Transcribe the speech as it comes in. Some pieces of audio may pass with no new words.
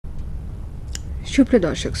সুপ্রিয়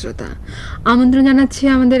দর্শক শ্রোতা, আমন্ত্রণ জানাচ্ছি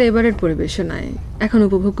আমাদের এবারের পরিবেশনায়। এখন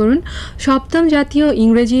উপভোগ করুন সপ্তম জাতীয়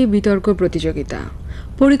ইংরেজি বিতর্ক প্রতিযোগিতা।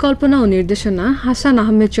 পরিকল্পনা ও নির্দেশনা হাসান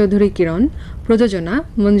আহমেদ চৌধুরী কিরণ, প্রযোজনা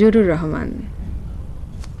Manjurur Rahman.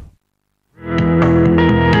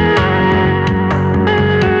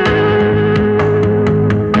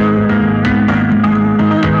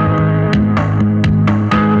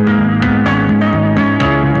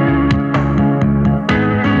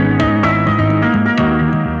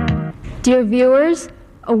 Dear viewers,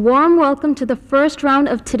 a warm welcome to the first round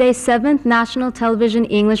of today's 7th National Television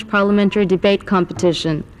English Parliamentary Debate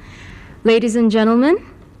Competition. Ladies and gentlemen,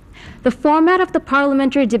 the format of the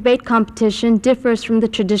Parliamentary Debate Competition differs from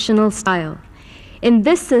the traditional style. In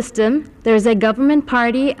this system, there is a government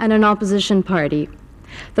party and an opposition party.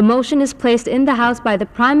 The motion is placed in the House by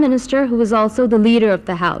the Prime Minister, who is also the leader of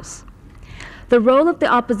the House. The role of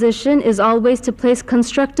the opposition is always to place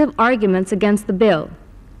constructive arguments against the bill.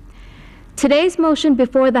 Today's motion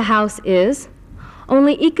before the House is,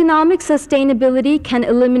 only economic sustainability can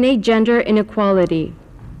eliminate gender inequality.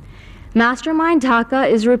 Mastermind Dhaka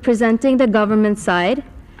is representing the government side,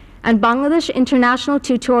 and Bangladesh International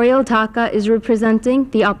Tutorial Dhaka is representing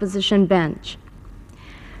the opposition bench.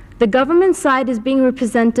 The government side is being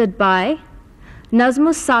represented by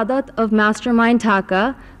Nazmus Sadat of Mastermind Dhaka,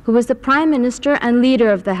 who is the Prime Minister and leader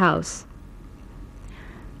of the House.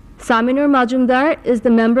 Saminur Majumdar is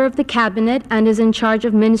the member of the cabinet and is in charge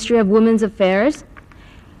of Ministry of Women's Affairs,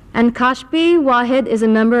 and Kashfi Wahid is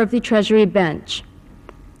a member of the Treasury bench.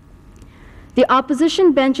 The opposition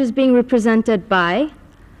bench is being represented by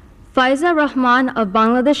Faiza Rahman of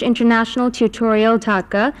Bangladesh International Tutorial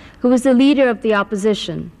Dhaka, who is the leader of the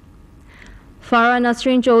opposition. Farah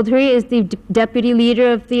Nasrin Chaudhry is the deputy leader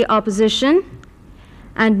of the opposition,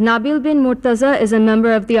 and Nabil bin Murtaza is a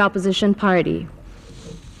member of the opposition party.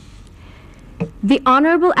 The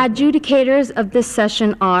honorable adjudicators of this session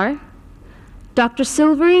are Dr.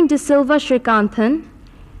 Silverine De Silva Shrikanthan,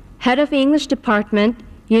 Head of English Department,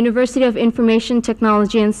 University of Information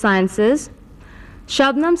Technology and Sciences,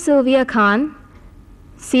 Shabnam Sylvia Khan,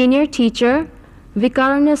 Senior Teacher,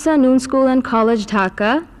 Vikaranisa Noon School and College,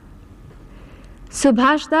 Dhaka,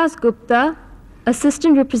 Subhash Das Gupta,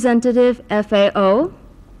 Assistant Representative, FAO,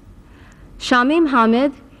 Shamim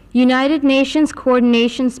Hamid, United Nations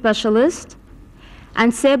Coordination Specialist,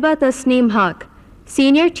 and Seba Tasneem Haq,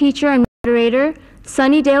 Senior Teacher and Moderator,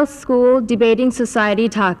 Sunnydale School Debating Society,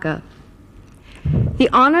 Dhaka. The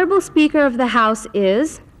Honorable Speaker of the House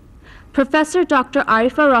is Professor Dr.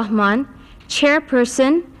 Arifa Rahman,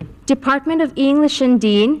 Chairperson, Department of English and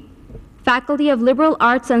Dean, Faculty of Liberal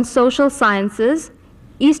Arts and Social Sciences,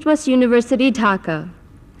 East West University, Dhaka.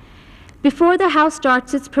 Before the House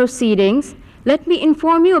starts its proceedings, let me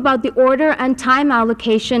inform you about the order and time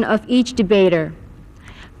allocation of each debater.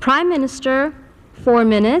 Prime Minister, 4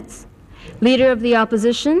 minutes. Leader of the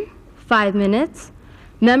Opposition, 5 minutes.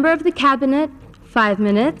 Member of the Cabinet, 5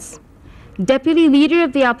 minutes. Deputy Leader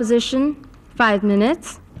of the Opposition, 5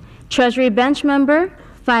 minutes. Treasury Bench Member,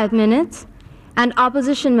 5 minutes. And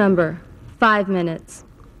Opposition Member, 5 minutes.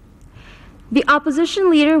 The Opposition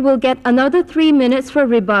Leader will get another 3 minutes for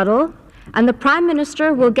rebuttal, and the Prime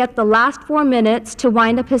Minister will get the last 4 minutes to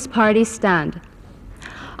wind up his party's stand.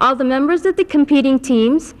 All the members of the competing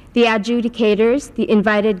teams, the adjudicators, the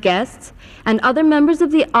invited guests, and other members of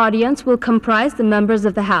the audience will comprise the members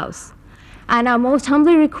of the House. And I most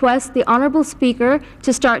humbly request the Honorable Speaker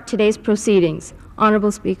to start today's proceedings.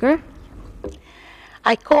 Honorable Speaker.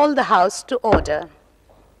 I call the House to order.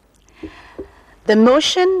 The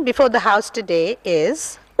motion before the House today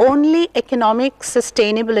is only economic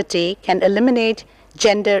sustainability can eliminate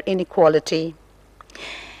gender inequality.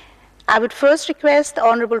 I would first request the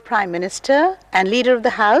Honorable Prime Minister and Leader of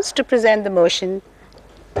the House to present the motion.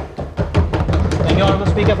 Thank you,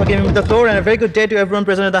 Honorable Speaker, for giving me the floor, and a very good day to everyone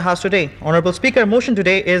present in the House today. Honorable Speaker, motion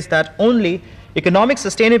today is that only economic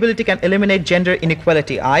sustainability can eliminate gender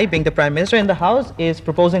inequality. I, being the Prime Minister in the House, is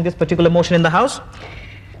proposing this particular motion in the House.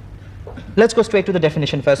 Let's go straight to the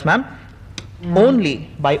definition first, ma'am. Only,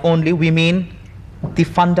 by only, we mean the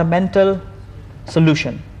fundamental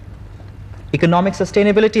solution. Economic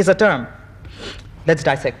sustainability is a term. Let's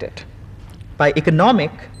dissect it. By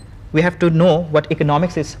economic, we have to know what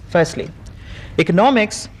economics is firstly.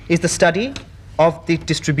 Economics is the study of the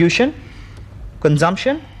distribution,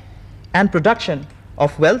 consumption, and production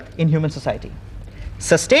of wealth in human society.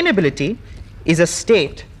 Sustainability is a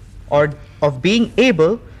state of being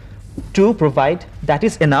able to provide that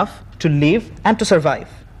is enough to live and to survive,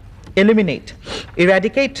 eliminate,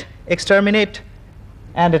 eradicate, exterminate,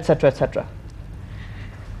 and etc., etc.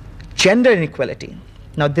 Gender inequality.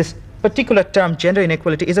 Now this particular term, gender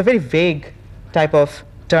inequality, is a very vague type of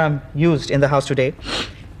term used in the House today.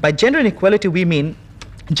 By gender inequality, we mean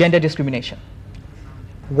gender discrimination.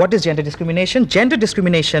 What is gender discrimination? Gender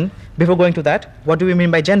discrimination, before going to that, what do we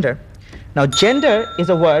mean by gender? Now, gender is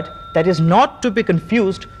a word that is not to be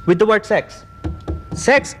confused with the word sex.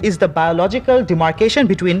 Sex is the biological demarcation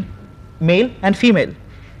between male and female.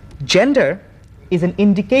 Gender is an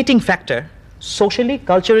indicating factor, socially,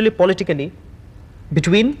 culturally, politically,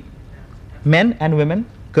 between men and women,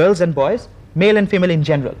 girls and boys, male and female in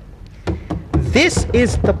general. This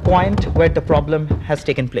is the point where the problem has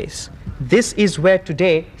taken place. This is where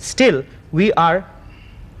today, still, we are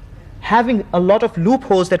having a lot of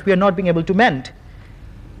loopholes that we are not being able to mend.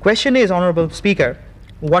 Question is, Honorable Speaker,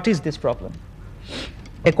 what is this problem?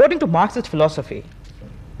 According to Marxist philosophy,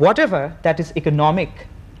 whatever that is economic,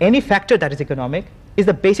 any factor that is economic, is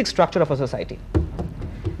the basic structure of a society.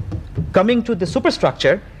 Coming to the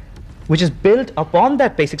superstructure, which is built upon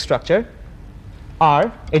that basic structure,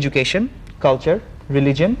 are education, culture,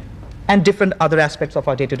 religion, and different other aspects of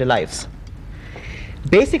our day-to-day lives.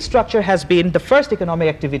 Basic structure has been the first economic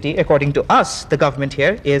activity, according to us, the government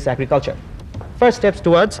here, is agriculture. First steps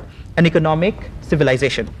towards an economic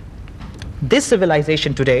civilization. This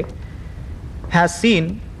civilization today has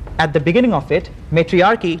seen, at the beginning of it,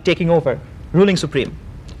 matriarchy taking over, ruling supreme.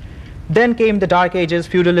 Then came the Dark Ages,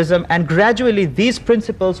 feudalism, and gradually these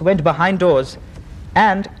principles went behind doors,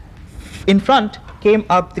 and in front came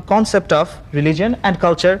up the concept of religion and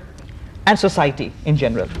culture and society in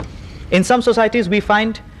general. In some societies, we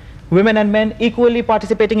find women and men equally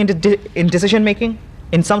participating in decision making.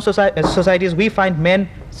 In some societies, we find men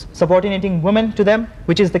subordinating women to them,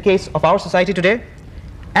 which is the case of our society today.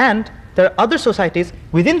 And there are other societies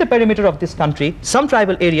within the perimeter of this country, some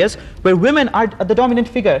tribal areas, where women are the dominant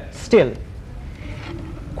figure still.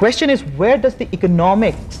 Question is, where does the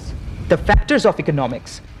economics, the factors of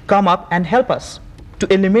economics, come up and help us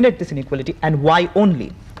to eliminate this inequality, and why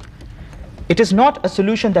only? It is not a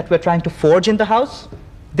solution that we're trying to forge in the House.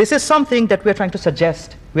 This is something that we're trying to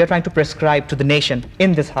suggest, we are trying to prescribe to the nation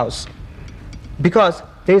in this House. Because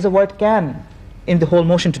there is a word can in the whole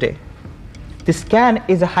motion today. This can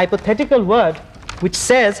is a hypothetical word which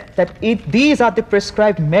says that these are the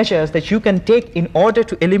prescribed measures that you can take in order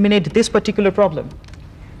to eliminate this particular problem.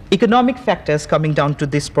 Economic factors, coming down to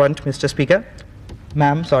this point, Mr. Speaker,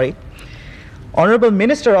 ma'am, sorry. Honorable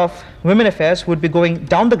Minister of Women Affairs would be going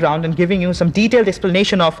down the ground and giving you some detailed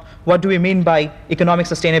explanation of what do we mean by economic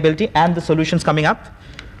sustainability and the solutions coming up.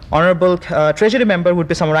 Honorable Treasury Member would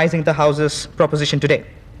be summarizing the House's proposition today.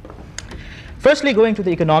 Firstly, going to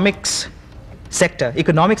the economics sector,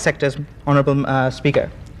 economic sectors, Honorable Speaker.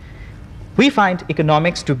 We find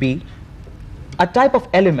economics to be a type of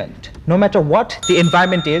element, no matter what the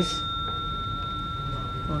environment is,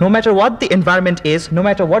 no matter what the environment is, no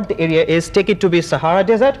matter what the area is, take it to be Sahara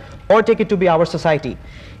Desert or take it to be our society.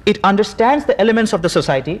 It understands the elements of the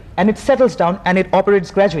society and it settles down and it operates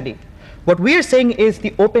gradually. What we are saying is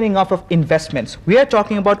the opening up of investments. We are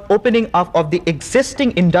talking about opening up of the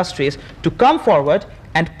existing industries to come forward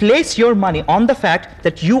and place your money on the fact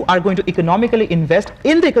that you are going to economically invest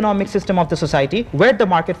in the economic system of the society where the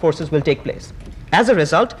market forces will take place. As a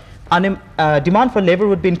result, demand for labor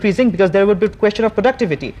would be increasing because there would be a question of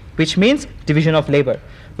productivity, which means division of labor.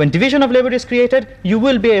 When division of labor is created, you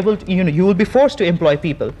will be able to, you will be forced to employ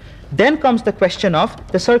people. Then comes the question of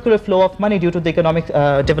the circular flow of money due to the economic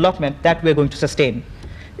development that we are going to sustain.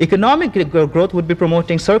 Economic growth would be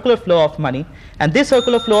promoting circular flow of money, and this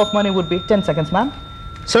circular flow of money would be 10 seconds, ma'am.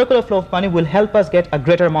 Circular flow of money will help us get a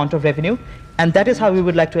greater amount of revenue, and that is how we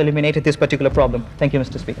would like to eliminate this particular problem. Thank you,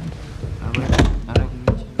 Mr. Speaker.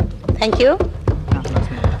 Thank you.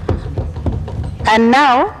 And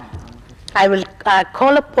now, I will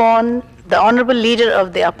call upon the Honourable Leader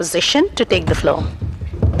of the Opposition to take the floor.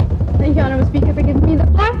 Thank you, Honourable Speaker, for giving me the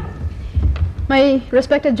floor. My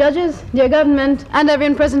respected judges, dear government, and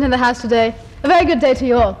everyone present in the House today, a very good day to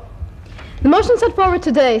you all. The motion set forward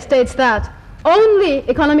today states that only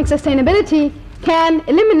economic sustainability can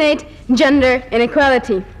eliminate gender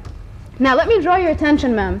inequality. Now, let me draw your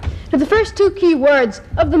attention, ma'am, to the first two key words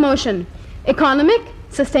of the motion, economic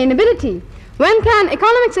sustainability. When can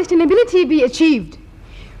economic sustainability be achieved?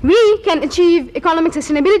 We can achieve economic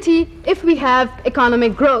sustainability if we have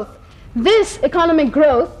economic growth. This economic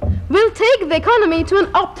growth will take the economy to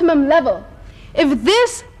an optimum level. If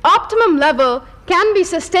this optimum level can be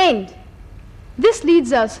sustained, this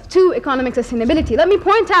leads us to economic sustainability. Let me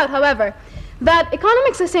point out, however, that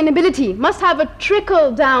economic sustainability must have a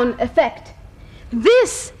trickle-down effect.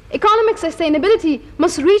 This economic sustainability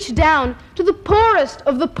must reach down to the poorest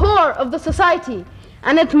of the poor of the society.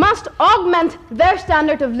 and it must augment their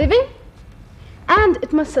standard of living, and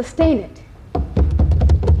it must sustain it.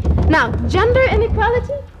 Now, gender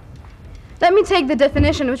inequality, let me take the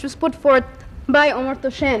definition which was put forth by Omar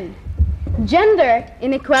Toshen. Gender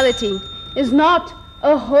inequality is not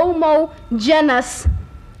a homogeneous,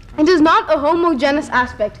 it is not a homogeneous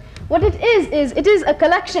aspect. What it is a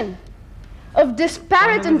collection of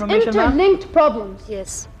disparate and interlinked problems.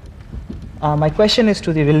 Yes. My question is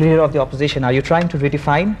to the leader of the opposition. Are you trying to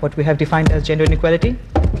redefine what we have defined as gender inequality?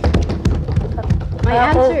 My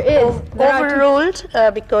answer is overruled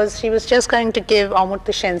because she was just going to give Omar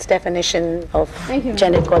Toshen's definition of Thank you,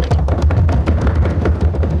 gender equality.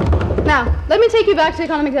 Now, let me take you back to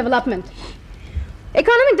economic development.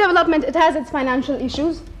 Economic development, it has its financial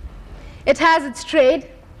issues, it has its trade,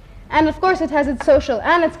 and of course it has its social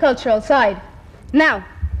and its cultural side. Now,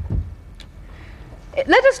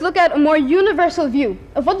 let us look at a more universal view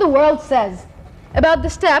of what the world says about the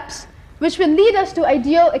steps which will lead us to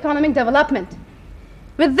ideal economic development.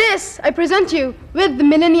 With this, I present you with the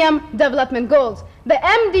Millennium Development Goals, the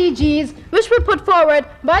MDGs, which were put forward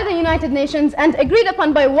by the United Nations and agreed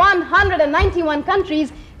upon by 191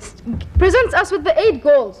 countries, presents us with the 8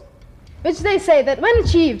 goals, which they say that when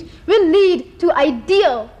achieved will lead to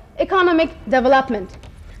ideal economic development.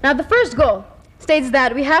 Now, the first goal states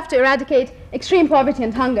that we have to eradicate extreme poverty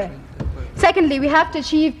and hunger. Secondly, we have to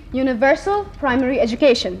achieve universal primary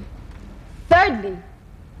education. Thirdly,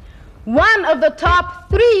 one of the top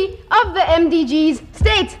 3 of the MDGs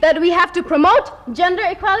states that we have to promote gender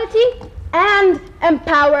equality and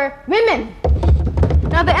empower women.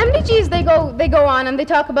 Now, the MDGs, they go on and they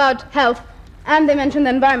talk about health and they mention the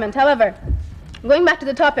environment. However, going back to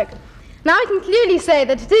the topic, now I can clearly say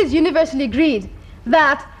that it is universally agreed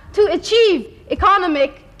that to achieve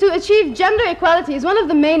gender equality is one of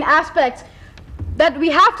the main aspects that we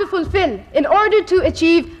have to fulfill in order to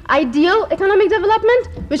achieve ideal economic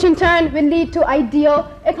development, which in turn will lead to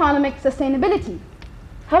ideal economic sustainability.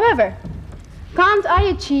 However, can't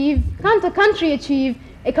a country achieve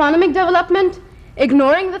economic development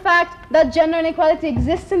ignoring the fact that gender inequality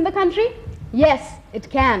exists in the country? Yes, it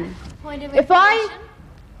can. Point of If information?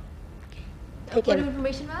 Take Point it. of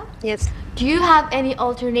information, ma'am? Yes. Do you have any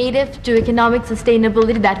alternative to economic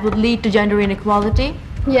sustainability that would lead to gender inequality?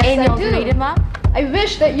 Yes, Any I do. alternative, ma'am? I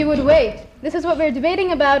wish that you would wait. This is what we're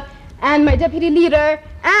debating about, and my deputy leader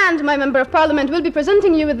and my member of parliament will be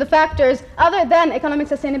presenting you with the factors other than economic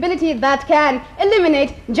sustainability that can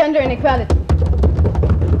eliminate gender inequality.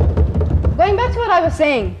 Going back to what I was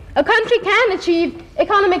saying, a country can achieve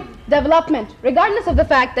economic development regardless of the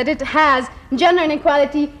fact that it has gender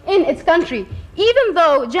inequality in its country. Even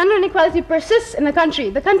though gender inequality persists in a country,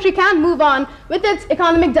 the country can move on with its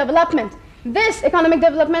economic development. This economic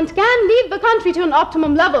development can lead the country to an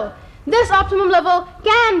optimum level. This optimum level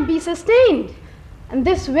can be sustained, and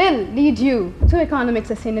this will lead you to economic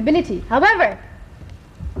sustainability. However,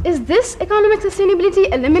 is this economic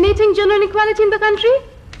sustainability eliminating gender inequality in the country?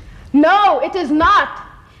 No, it is not.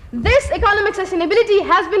 This economic sustainability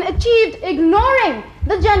has been achieved ignoring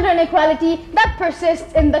the gender inequality that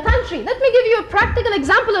persists in the country. Let me give you a practical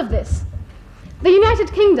example of this. The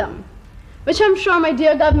United Kingdom, which I'm sure my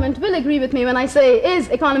dear government will agree with me when I say is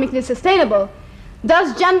economically sustainable.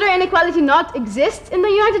 Does gender inequality not exist in the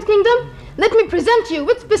United Kingdom? Let me present you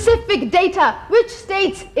with specific data which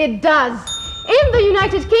states it does. In the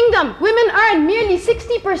United Kingdom, women earn merely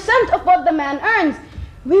 60% of what the man earns.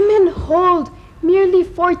 Women hold merely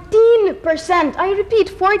 14%, I repeat,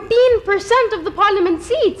 14% of the parliament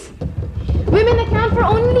seats. Women account for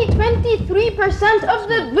only 23% of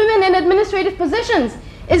the women in administrative positions.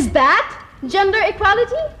 Is that gender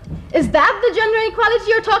equality? Is that the gender equality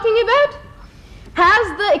you're talking about?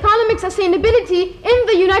 Has the economic sustainability in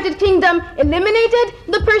the United Kingdom eliminated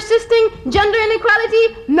the persisting gender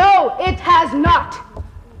inequality? No, it has not.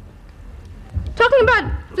 Talking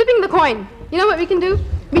about flipping the coin, you know what we can do?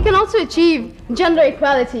 We can also achieve gender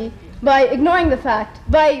equality by ignoring the fact,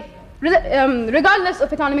 regardless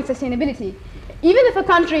of economic sustainability. Even if a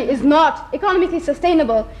country is not economically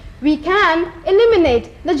sustainable, we can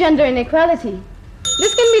eliminate the gender inequality.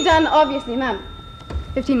 This can be done, obviously, ma'am.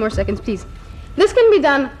 15 more seconds, please. This can be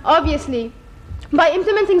done, obviously, by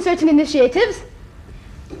implementing certain initiatives.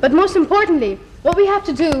 But most importantly, what we have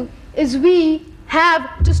to do is we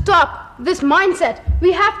have to stop this mindset.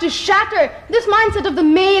 We have to shatter this mindset of the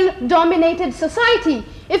male-dominated society.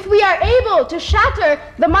 If we are able to shatter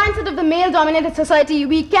the mindset of the male-dominated society,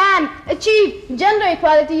 we can achieve gender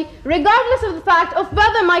equality regardless of the fact of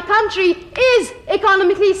whether my country is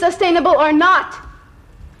economically sustainable or not.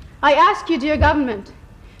 I ask you, dear government,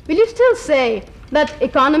 will you still say that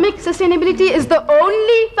economic sustainability is the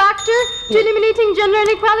only factor to eliminating gender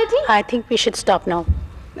inequality? I think we should stop now.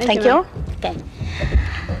 Thank you, you. Okay.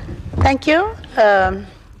 Thank you,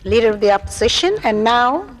 Leader of the Opposition. And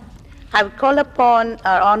now I would call upon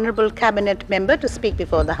our Honorable Cabinet Member to speak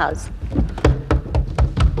before the House.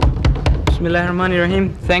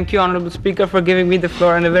 Bismillahirrahmanirrahim. Thank you, Honorable Speaker, for giving me the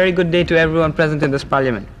floor, and a very good day to everyone present in this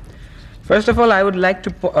Parliament. First of all, I would like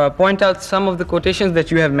to point out some of the quotations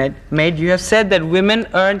that you have made. You have said that women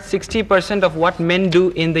earn 60% of what men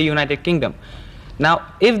do in the United Kingdom.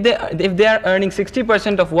 Now, if they are earning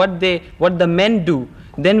 60% of what the men do,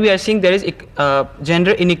 then we are seeing there is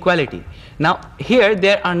gender inequality. Now, here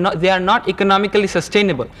they are not economically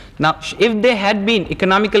sustainable. Now, if they had been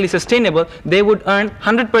economically sustainable, they would earn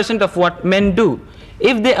 100% of what men do.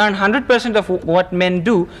 If they earn 100% of what men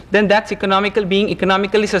do, then that's being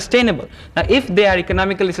economically sustainable. Now, if they are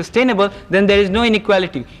economically sustainable, then there is no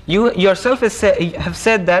inequality. You yourself have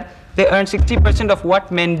said that they earn 60% of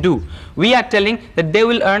what men do. We are telling that they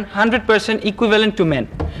will earn 100% equivalent to men.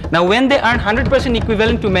 Now, when they earn 100%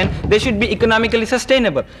 equivalent to men, they should be economically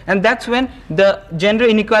sustainable, and that's when the gender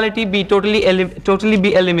inequality be totally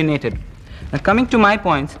be eliminated. Now, coming to my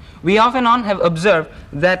points, we off and on have observed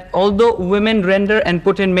that although women render and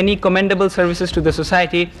put in many commendable services to the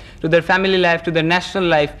society, to their family life, to their national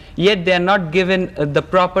life, yet they are not given the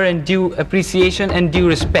proper and due appreciation and due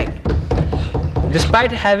respect.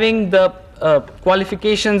 Despite having the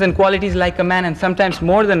qualifications and qualities like a man, and sometimes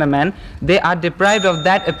more than a man, they are deprived of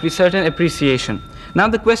that certain appreciation. Now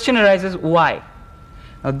the question arises, why?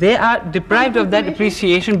 Now, they are deprived of that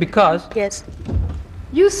appreciation because... Yes.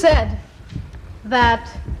 You said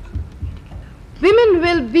that women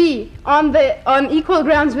will be on equal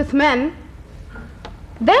grounds with men,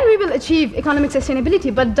 then we will achieve economic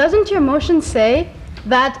sustainability. But doesn't your motion say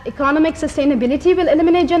that economic sustainability will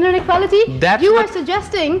eliminate gender inequality? You are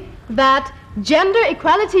suggesting that gender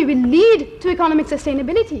equality will lead to economic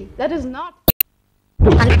sustainability. That is not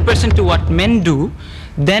 100% to what men do,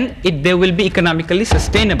 then they will be economically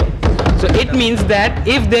sustainable. So it means that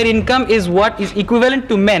if their income is what is equivalent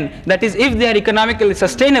to men, that is, if they are economically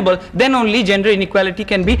sustainable, then only gender inequality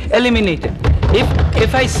can be eliminated.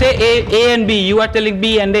 If I say A and B, you are telling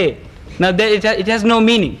B and A, now it has no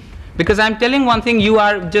meaning, because I'm telling one thing, you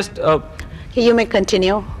are just... You may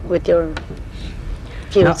continue with your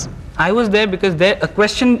views. Now, I was there because a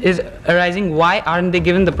question is arising, why aren't they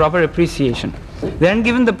given the proper appreciation? They aren't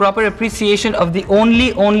given the proper appreciation of the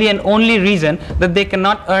only reason that they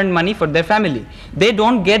cannot earn money for their family. They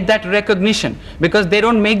don't get that recognition because they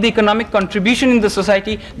don't make the economic contribution in the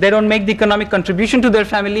society, they don't make the economic contribution to their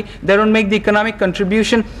family, they don't make the economic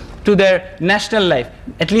contribution to their national life,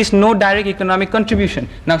 at least no direct economic contribution.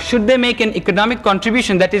 Now, should they make an economic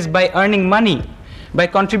contribution, that is by earning money, by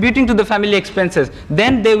contributing to the family expenses,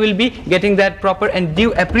 then they will be getting that proper and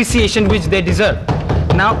due appreciation which they deserve.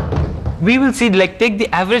 Now, we will see, like, take the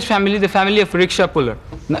average family, the family of a rickshaw puller.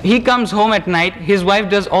 Now, he comes home at night, his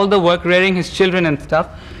wife does all the work, rearing his children and stuff.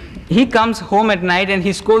 He comes home at night and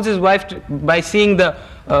he scolds his wife by seeing the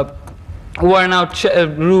worn out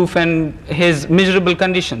roof and his miserable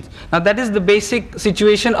conditions. Now, that is the basic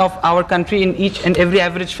situation of our country in each and every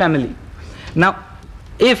average family. Now,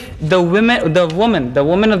 if the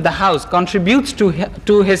woman of the house contributes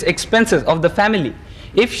to his expenses of the family,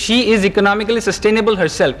 if she is economically sustainable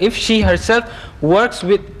herself, if she herself works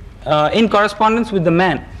with in correspondence with the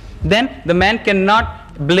man, then the man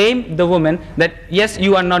cannot blame the woman that yes,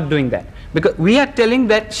 you are not doing that, because we are telling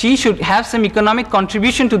that she should have some economic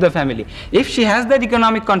contribution to the family. If she has that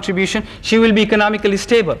economic contribution, she will be economically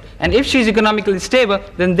stable, and if she is economically stable,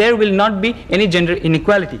 then there will not be any gender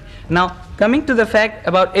inequality. Now, coming to the fact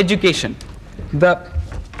about education, the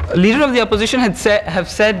leader of the opposition have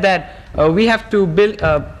said that we have to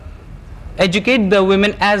educate the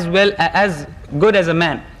women as well as good as a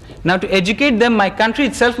man. Now, to educate them, my country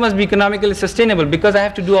itself must be economically sustainable, because I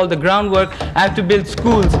have to do all the groundwork, I have to build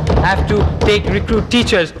schools, I have to recruit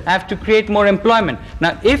teachers, I have to create more employment.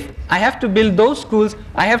 Now, if I have to build those schools,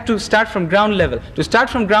 I have to start from ground level. To start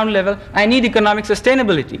from ground level, I need economic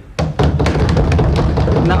sustainability.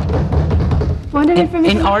 Now,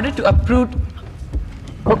 in order to uproot...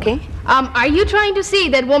 Okay. Are you trying to say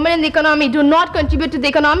that women in the economy do not contribute to the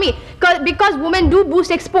economy? Because women do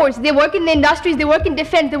boost exports, they work in the industries, they work in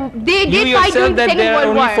defense, they fight during the Second World War. You yourself that there are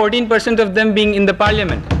only 14% of them being in the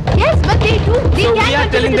parliament. Yes, but they do. They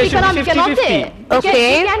can contribute to the economy, cannot they?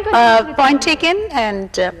 Okay, point taken,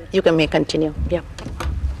 and you may continue. Yeah.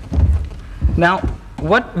 Now,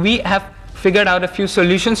 what we have figured out a few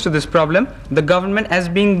solutions to this problem. The government, as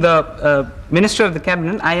being the Minister of the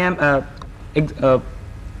Cabinet, I am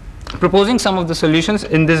proposing some of the solutions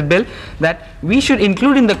in this bill, that we should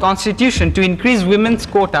include in the constitution to increase women's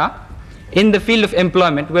quota in the field of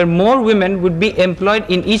employment, where more women would be employed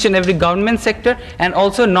in each and every government sector and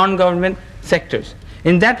also non-government sectors.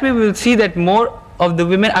 In that way, we will see that more of the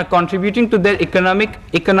women are contributing to their economic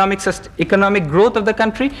growth of the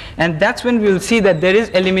country, and that's when we will see that there is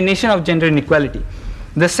elimination of gender inequality.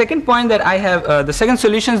 The second point that I have, the second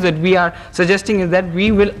solutions that we are suggesting is that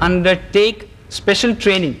we will undertake special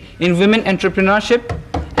training in women entrepreneurship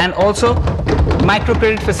and also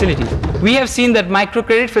microcredit facilities. We have seen that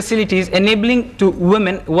microcredit facilities enabling to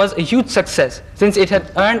women was a huge success since it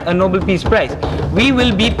had earned a Nobel Peace Prize. We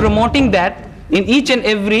will be promoting that in each and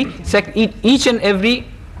every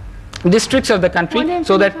districts of the country,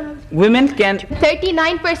 so that women can.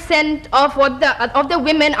 39% of the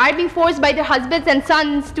women are being forced by their husbands and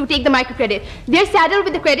sons to take the microcredit. They're saddled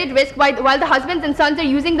with the credit risk while the husbands and sons are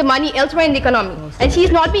using the money elsewhere in the economy, and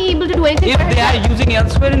she's not being able to do anything. If they are using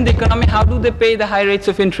elsewhere in the economy, how do they pay the high rates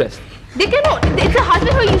of interest? They cannot. It's the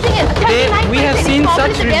husband who are using it. We have seen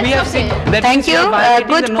such. We have seen that. Thank you.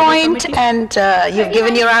 Good point, and you've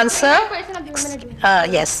given your answer.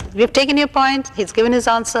 Yes, we've taken your point. He's given his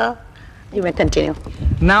answer. You may continue.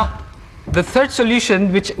 Now, the third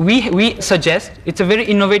solution which we suggest, it's a very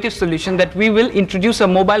innovative solution, that we will introduce a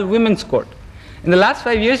mobile women's court. In the last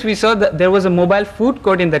 5 years, we saw that there was a mobile food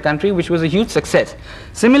court in the country, which was a huge success.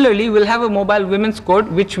 Similarly, we'll have a mobile women's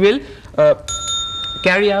court which will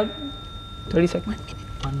carry out 30 seconds.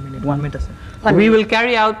 1 minute. We will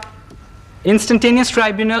carry out instantaneous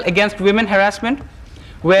tribunal against women harassment,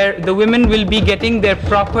 where the women will be getting their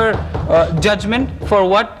proper judgment for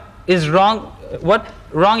what is wrong, what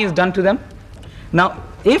wrong is done to them. Now,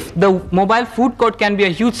 if the mobile food court can be a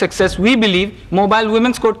huge success, we believe mobile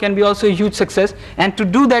women's court can be also a huge success. And to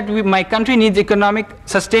do that, my country needs economic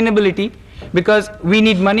sustainability, because we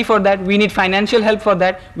need money for that, we need financial help for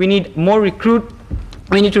that, we need more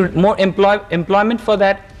we need more employment for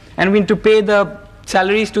that, and we need to pay the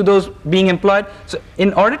salaries to those being employed. So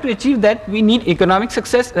in order to achieve that, we need economic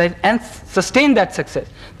success, right, and sustain that success.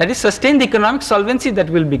 That is, sustain the economic solvency that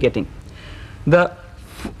we'll be getting. The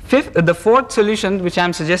fourth solution which I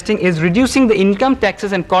am suggesting is reducing the income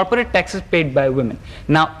taxes and corporate taxes paid by women.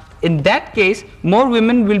 Now, in that case, more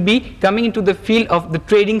women will be coming into the field of the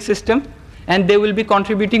trading system, and they will be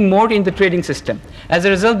contributing more in the trading system. As a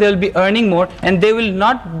result, they will be earning more, and they will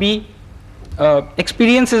not be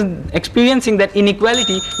experiencing that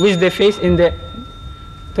inequality which they face in their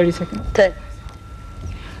 30 seconds.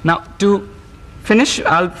 Now, to finish,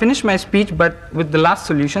 I'll finish my speech, but with the last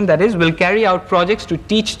solution, that is, we'll carry out projects to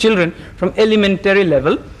teach children from elementary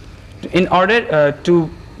level in order to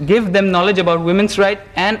give them knowledge about women's rights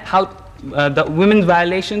and how the women's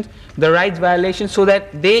violations, the rights violations, so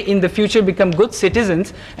that they in the future become good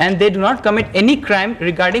citizens and they do not commit any crime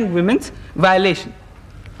regarding women's violation,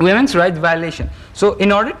 women's rights violation. So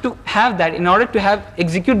in order to have that, in order to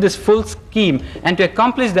execute this full scheme and to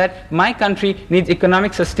accomplish that, my country needs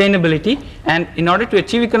economic sustainability, and in order to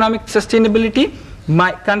achieve economic sustainability,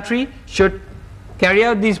 my country should carry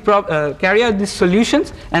out these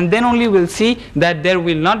solutions, and then only we'll see that there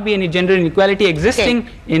will not be any gender inequality existing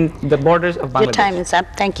in the borders of Bangladesh. Your time is up.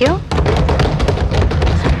 Thank you.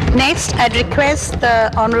 Next, I'd request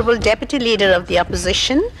the Honorable Deputy Leader of the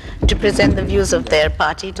Opposition to present the views of their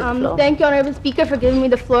party to the floor. Thank you, Honorable Speaker, for giving me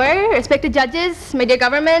the floor. Respected judges, my dear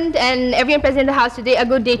government, and everyone present in the House today, a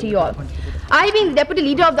good day to you all. I, being the Deputy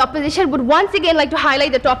Leader of the Opposition, would once again like to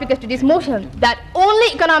highlight the topic of today's motion, that only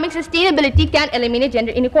economic sustainability can eliminate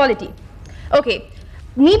gender inequality. Okay,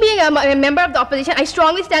 me being a member of the Opposition, I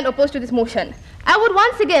strongly stand opposed to this motion. I would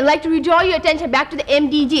once again like to redraw your attention back to the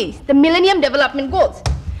MDGs, the Millennium Development Goals.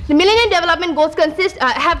 The Millennium Development Goals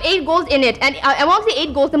have 8 goals in it, and amongst the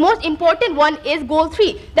 8 goals, the most important one is Goal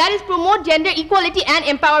 3, that is promote gender equality and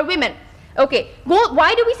empower women. Okay,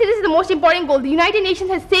 why do we say this is the most important goal? The United Nations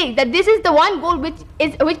has said that this is the one goal which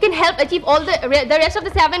can help achieve all the rest of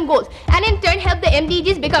the 7 goals, and in turn help the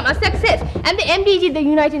MDGs become a success. And the MDG, the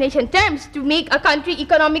United Nations terms to make a country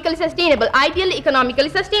economically sustainable, ideally economically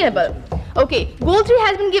sustainable. Okay, Goal 3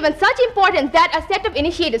 has been given such importance that a set of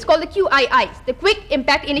initiatives called the QIIs, the Quick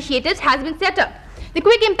Impact Initiatives, has been set up. The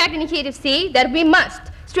Quick Impact Initiatives say that we must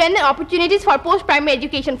strengthen opportunities for post-primary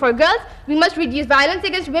education for girls. We must reduce violence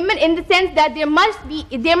against women in the sense that there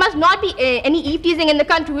must not be any eve teasing in the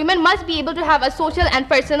country. Women must be able to have a social and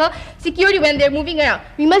personal security when they're moving around.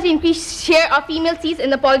 We must increase share of female seats in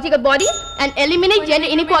the political body and eliminate gender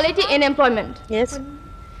inequality in employment. Yes.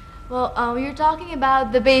 Well, you're talking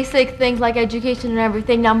about the basic things like education and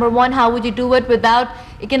everything. Number one, how would you do it without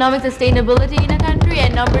economic sustainability in a country?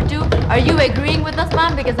 And number two, are you agreeing with us,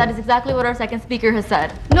 ma'am? Because that is exactly what our second speaker has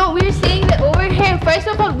said. No, we're saying that over here, first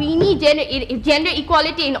of all, we need gender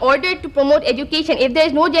equality in order to promote education. If there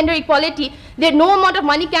is no gender equality, then no amount of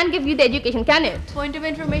money can give you the education, can it? Point of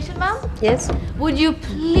information, ma'am? Yes. Would you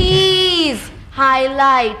please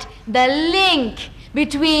highlight the link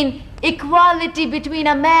between equality between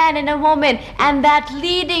a man and a woman and that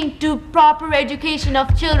leading to proper education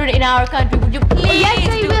of children in our country? Would you please Yes,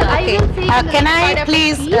 I do will. that? I will say in the Can next I part of my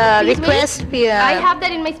please speech. Please request wait. I have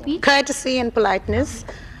that in my speech. courtesy and politeness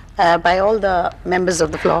by all the members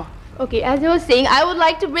of the floor? Okay, as I was saying, I would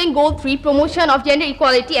like to bring goal 3, promotion of gender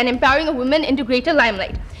equality and empowering of women into greater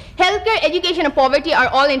limelight. Healthcare, education, and poverty are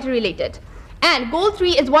all interrelated. And goal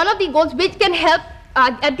 3 is one of the goals which can help.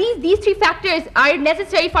 These 3 factors are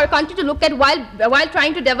necessary for a country to look at while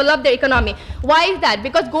trying to develop their economy. Why is that?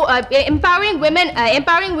 Because empowering women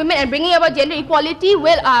and bringing about gender equality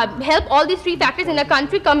will help all these 3 factors in a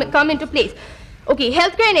country come into place. Okay,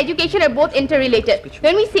 healthcare and education are both interrelated.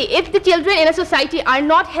 When we say if the children in a society are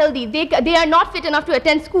not healthy, they are not fit enough to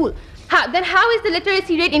attend school, then how is the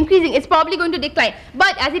literacy rate increasing? It's probably going to decline.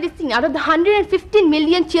 But as it is seen, out of the 115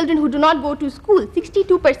 million children who do not go to school,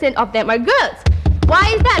 62% of them are girls.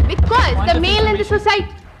 Why is that? Because the male in the society...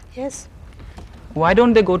 Yes. Why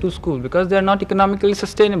don't they go to school? Because they are not economically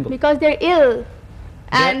sustainable. Because they're ill.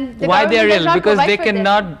 And the why they are government does ill? not Because provide they for them.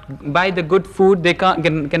 cannot buy the good food, they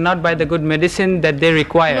cannot buy the good medicine that they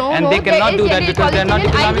require. No, and no, they cannot do that because they are not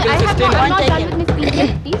economically I'm sustainable. not done with my speech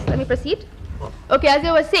yet. Please, let me proceed. Okay, as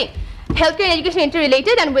I was saying, healthcare and education are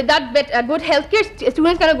interrelated, and with that good healthcare,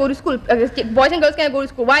 students cannot go to school, boys and girls cannot go to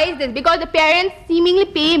school. Why is this? Because the parents seemingly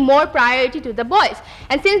pay more priority to the boys.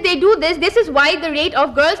 And since they do this, this is why the rate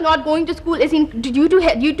of girls not going to school is due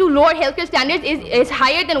to lower healthcare standards is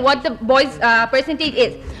higher than what the boys' percentage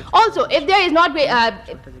is. Also, if there is not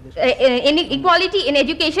inequality in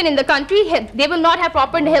education in the country, they will not have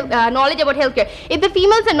proper knowledge about healthcare. If the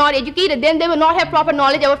females are not educated, then they will not have proper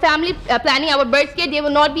knowledge about family planning, about birth care. They will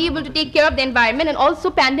not be able to take care of the environment, and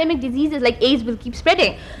also pandemic diseases like AIDS will keep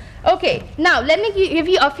spreading. Okay, now let me give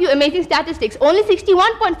you a few amazing statistics. Only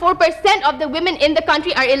 61.4% of the women in the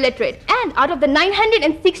country are illiterate, and out of the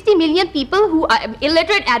 960 million people who are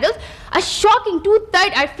illiterate adults, a shocking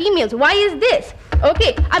 2/3 are females. Why is this?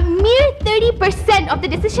 Okay, a mere 30% of the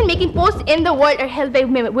decision-making posts in the world are held by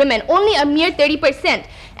women, only a mere 30%.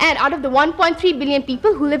 And out of the 1.3 billion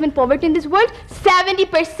people who live in poverty in this world,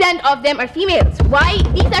 70% of them are females. Why?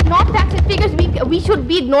 These are not facts and figures we should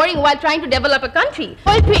be ignoring while trying to develop a country.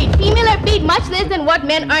 World trade, females are paid much less than what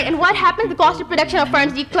men earn, and what happens? The cost of production of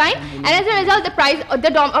firms decline, and as a result, the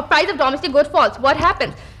price of domestic goods falls. What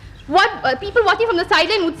happens? What people watching from the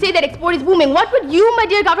sideline would say that export is booming. What would you, my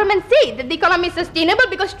dear government, say? That the economy is sustainable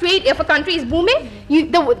because trade, if a country is booming,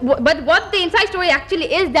 but what the inside story actually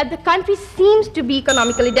is that the country seems to be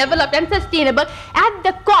economically developed and sustainable at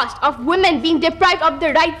the cost of women being deprived of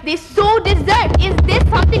the rights they so deserve. Is this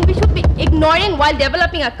something we should be ignoring while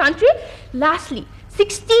developing a country? Lastly,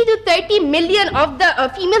 60 to 30 million of the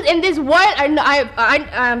females in this world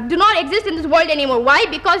do not exist in this world anymore. Why?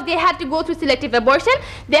 Because they had to go through selective abortion,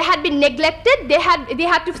 they had been neglected, they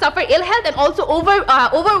had to suffer ill health, and also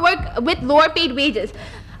overwork with lower paid wages.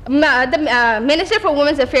 The Minister for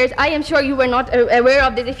Women's Affairs, I am sure you were not aware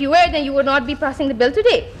of this. If you were, then you would not be passing the bill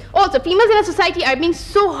today. Also, females in a society are being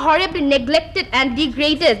so horribly neglected and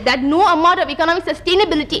degraded that no amount of economic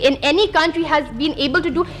sustainability in any country has been able to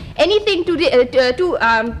do anything to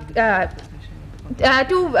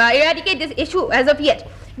eradicate this issue as of yet.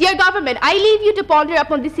 Dear government, I leave you to ponder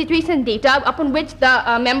upon this situation data upon which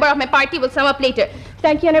the member of my party will sum up later.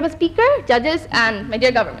 Thank you, Honorable Speaker, judges, and my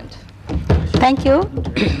dear government. Thank you.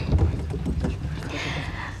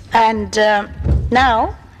 And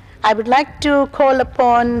now, I would like to call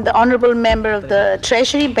upon the Honourable Member of the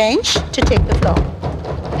Treasury Bench to take the floor.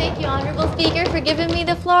 Thank you, Honorable Speaker, for giving me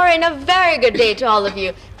the floor, and a very good day to all of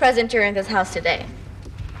you present here in this House today.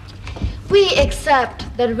 We accept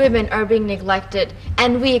that women are being neglected,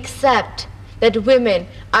 and we accept that women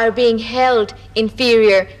are being held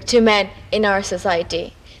inferior to men in our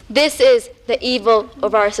society. This is the evil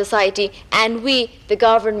of our society, and we, the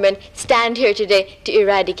government, stand here today to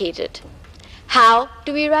eradicate it. How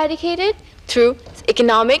do we eradicate it? Through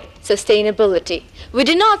economic sustainability. We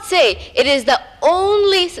do not say it is the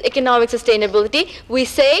only economic sustainability. We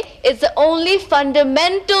say it's the only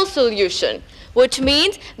fundamental solution, which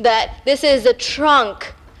means that this is the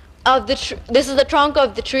trunk of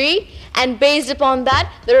the tree, and based upon that,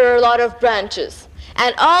 there are a lot of branches.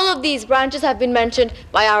 And all of these branches have been mentioned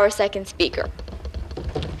by our second speaker.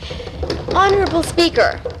 Honorable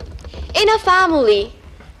Speaker, in a family,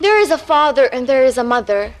 there is a father and there is a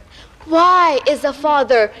mother. Why is the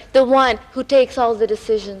father the one who takes all the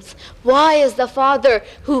decisions? Why is the father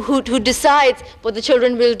who decides what the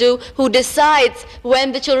children will do, who decides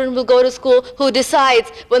when the children will go to school, who decides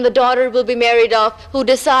when the daughter will be married off, who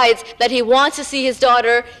decides that he wants to see his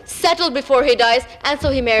daughter settled before he dies, and so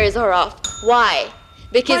he marries her off? Why?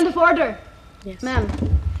 Because... Point of order. Yes. Ma'am,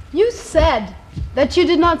 you said that you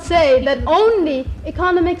did not say that only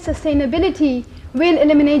economic sustainability will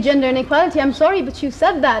eliminate gender inequality. I'm sorry, but you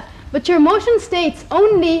said that. But your motion states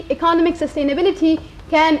only economic sustainability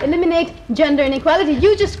can eliminate gender inequality.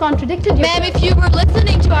 You just contradicted yourself. Ma'am, if you were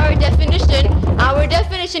listening to our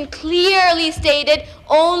definition clearly stated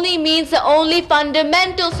only means the only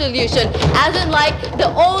fundamental solution, as in like the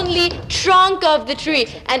only trunk of the tree,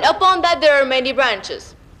 and upon that there are many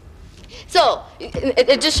branches. So,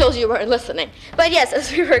 it just shows you weren't listening. But yes, as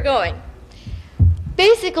we were going.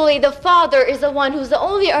 Basically, the father is the one who's the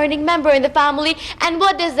only earning member in the family, and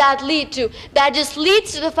what does that lead to? That just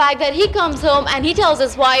leads to the fact that he comes home and he tells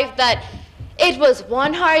his wife that it was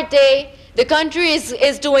one hard day, the country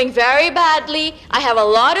is doing very badly, I have a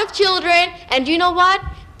lot of children, and you know what?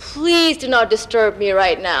 Please do not disturb me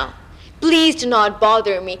right now. Please do not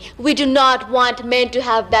bother me. We do not want men to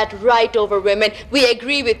have that right over women. We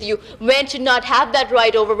agree with you. Men should not have that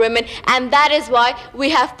right over women. And that is why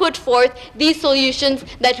we have put forth these solutions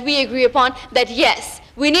that we agree upon, that yes,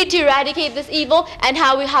 we need to eradicate this evil. And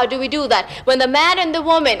how do we do that? When the man and the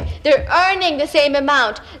woman, they're earning the same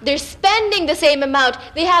amount, they're spending the same amount,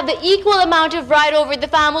 they have the equal amount of right over the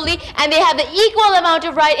family, and they have the equal amount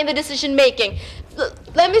of right in the decision making.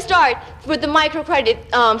 Let me start with the microcredit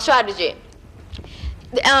strategy.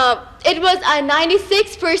 It was a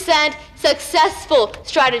 96% successful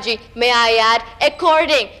strategy, may I add,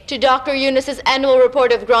 according to Dr. Yunus's annual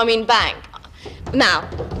report of Grameen Bank. Now,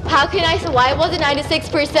 how can I say why was it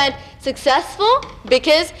 96% successful?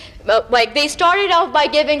 Because they started off by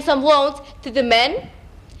giving some loans to the men.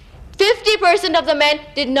 50% of the men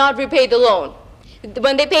did not repay the loan.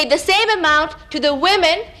 When they paid the same amount to the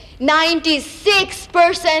women,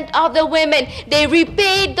 96% of the women, they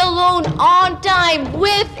repaid the loan on time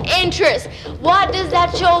with interest. What does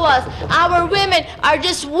that show us? Our women are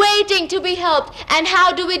just waiting to be helped. And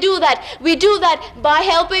how do we do that? We do that by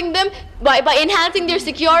helping them, by enhancing their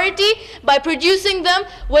security, by producing them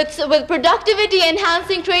with productivity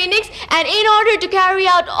enhancing trainings. And in order to carry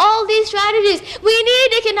out all these strategies, we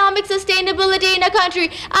need economic sustainability in a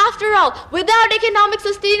country. After all, without economic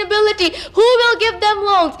sustainability, who will give them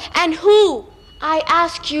loans? And who, I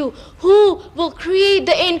ask you, who will create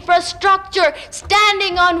the infrastructure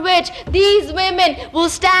standing on which these women will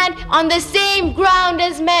stand on the same ground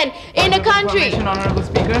as men in a country? Honorable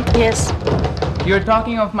Speaker? Yes. You're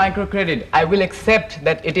talking of microcredit. I will accept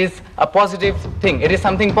that it is a positive thing. It is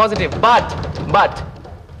something positive. But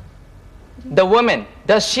the woman,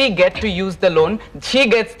 does she get to use the loan? She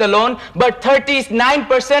gets the loan, but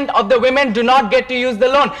 39% of the women do not get to use the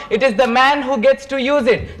loan. It is the man who gets to use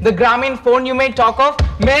it. The Grameen phone you may talk of,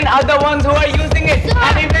 men are the ones who are using it. Sir,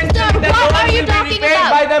 and eventually the what loan are you will be talking repaid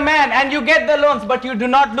about? by the man, and you get the loans, but you do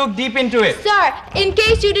not look deep into it. Sir, in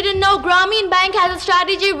case you didn't know, Grameen Bank has a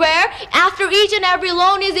strategy where after each and every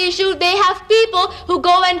loan is issued, they have people who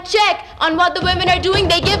go and check on what the women are doing.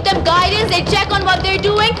 They give them guidance, they check on what they're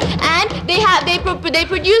doing, and they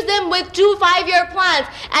produce them with 2 5-year plans.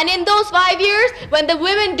 And in those 5 years, when the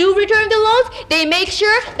women do return the loans, they make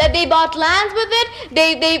sure that they bought lands with it,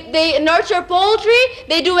 they nurture poultry,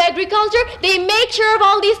 they do agriculture, they make sure of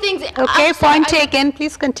all these things. Okay, point taken.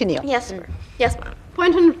 Please continue. Yes, sir. Yes, ma'am.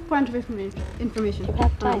 Point of information. You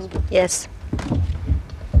have time. Yes.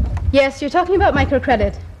 Yes, you're talking about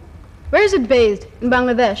microcredit. Where is it based? In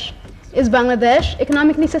Bangladesh. Is Bangladesh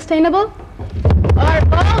economically sustainable? Are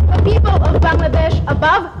all the people of Bangladesh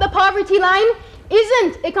above the poverty line?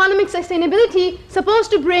 Isn't economic sustainability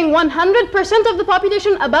supposed to bring 100% of the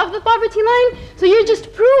population above the poverty line? So you're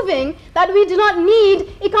just proving that we do not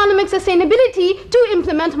need economic sustainability to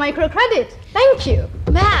implement microcredit. Thank you.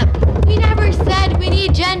 Ma'am, we never said we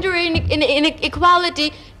need gender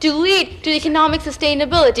inequality to lead to economic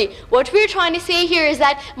sustainability. What we're trying to say here is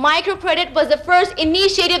that microcredit was the first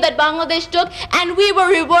initiative that Bangladesh took, and we were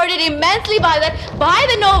rewarded immensely by that,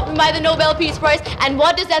 by the Nobel Peace Prize. And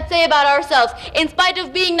what does that say about ourselves? In spite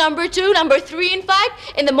of being number 2, number 3 in fact,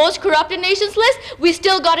 in the most corrupted nations list, we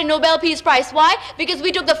still got a Nobel Peace Prize. Why? Because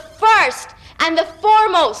we took the first and the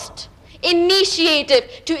foremost initiative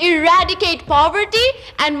to eradicate poverty,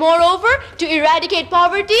 and moreover, to eradicate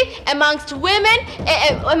poverty amongst women,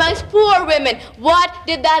 amongst poor women. What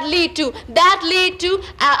did that lead to? That led to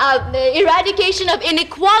the eradication of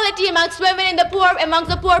inequality amongst women in the poor, amongst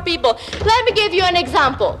the poor people. Let me give you an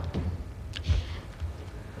example.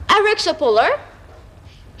 A rickshaw puller,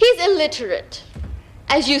 he's illiterate,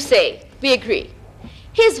 as you say, we agree.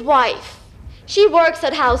 His wife, she works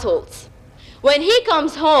at households. When he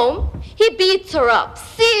comes home, he beats her up,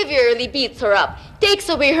 severely beats her up, takes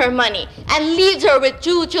away her money, and leaves her with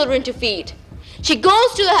 2 children to feed. She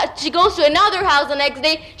goes to another house the next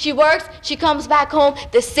day, she works, she comes back home,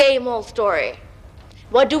 the same old story.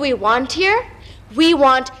 What do we want here? We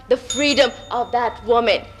want the freedom of that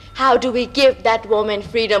woman. How do we give that woman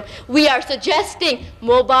freedom? We are suggesting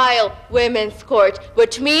mobile women's court,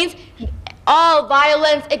 which means all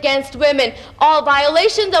violence against women, all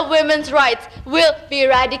violations of women's rights will be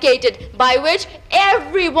eradicated, by which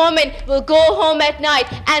every woman will go home at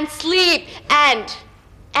night and sleep,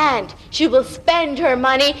 and she will spend her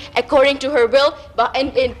money according to her will,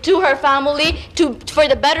 to her family, for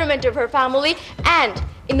the betterment of her family, and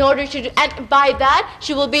in order to, and by that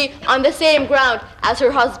she will be on the same ground as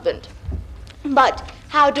her husband. But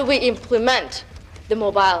how do we implement the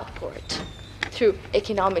mobile court? Through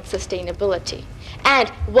economic sustainability. And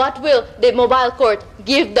what will the mobile court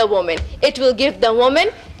give the woman? It will give the woman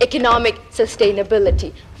economic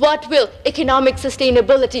sustainability. What will economic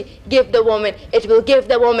sustainability give the woman? It will give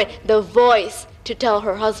the woman the voice to tell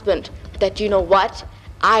her husband that, you know what,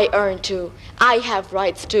 I earn too, I have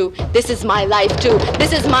rights too, this is my life too,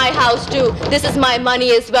 this is my house too, this is my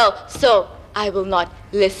money as well, so I will not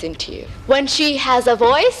listen to you. When she has a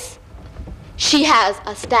voice, she has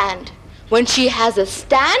a stand. When she has a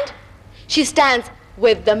stand, she stands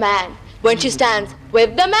with the man. When she stands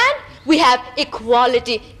with the man, we have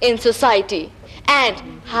equality in society.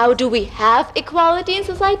 And how do we have equality in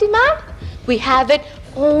society, ma'am? We have it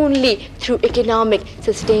only through economic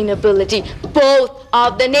sustainability, both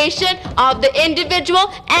of the nation, of the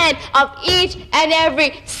individual, and of each and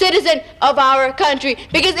every citizen of our country.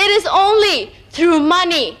 Because it is only through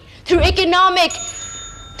money, through economic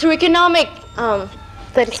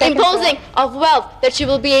imposing of wealth that she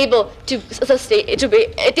will be able to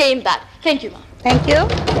attain that. Thank you, ma'am. Thank you.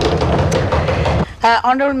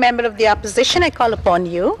 Honourable Member of the Opposition, I call upon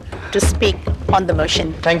you to speak on the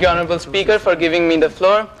motion. Thank you, Honourable Speaker, for giving me the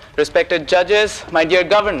floor. Respected judges, my dear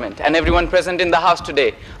government, and everyone present in the House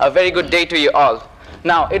today, a very good day to you all.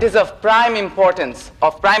 Now, it is of prime importance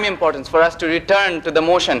for us to return to the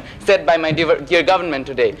motion set by my dear government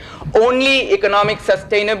today. Only economic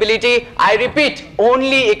sustainability, I repeat,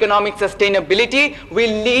 only economic sustainability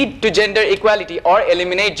will lead to gender equality or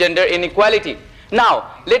eliminate gender inequality.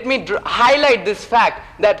 Now, let me highlight this fact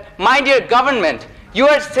that, my dear government, you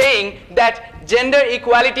are saying that gender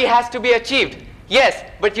equality has to be achieved. Yes,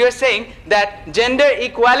 but you are saying that gender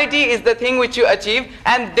equality is the thing which you achieve,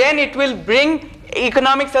 and then it will bring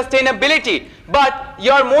economic sustainability. But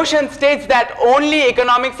your motion states that only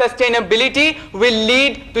economic sustainability will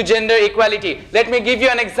lead to gender equality. Let me give you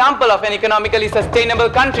an example of an economically sustainable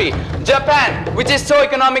country. Japan, which is so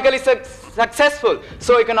economically successful,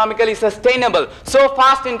 so economically sustainable, so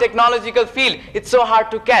fast in technological field, it's so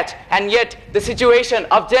hard to catch. And yet the situation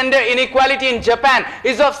of gender inequality in Japan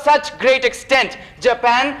is of such great extent.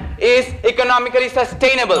 Japan is economically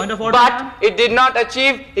sustainable, but it did not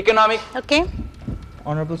achieve economic... Okay.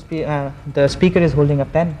 Honourable Speaker, the Speaker is holding a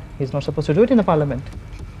pen. He's not supposed to do it in the Parliament.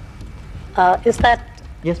 Is that...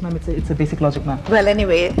 Yes, ma'am, it's a basic logic, ma'am. Well,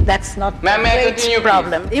 anyway, that's not a great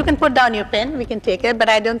problem. You can put down your pen, we can take it, but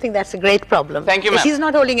I don't think that's a great problem. Thank you, ma'am. He's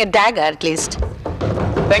not holding a dagger, at least.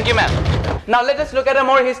 Thank you, ma'am. Now let us look at a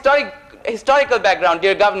more historical background,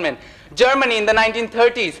 dear government. Germany in the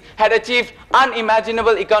 1930s had achieved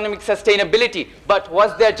unimaginable economic sustainability, but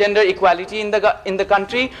was there gender equality in the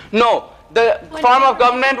country? No. The form of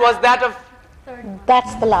government was that of...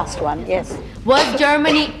 That's the last one, yes. Was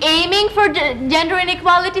Germany aiming for gender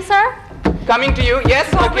inequality, sir? Coming to you, yes,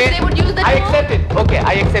 okay. They would use the I accept it. Okay,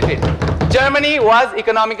 I accept it. Germany was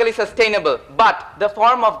economically sustainable, but the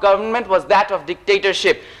form of government was that of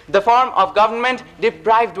dictatorship. The form of government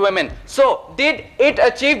deprived women. So, did it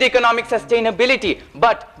achieve economic sustainability,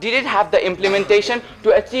 but did it have the implementation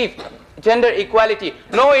to achieve gender equality?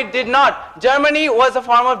 No, it did not. Germany was a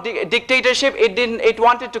form of dictatorship. It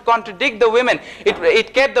wanted to contradict the women.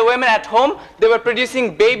 It kept the women at home. They were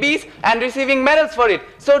producing babies and receiving medals for it.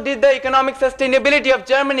 So did the economic sustainability of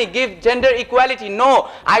Germany give gender equality?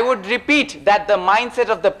 No. I would repeat that the mindset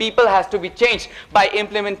of the people has to be changed by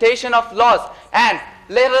implementation of laws. And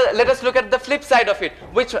let us look at the flip side of it,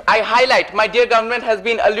 which I highlight, my dear government has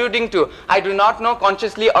been alluding to. I do not know,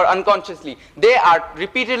 consciously or unconsciously. They are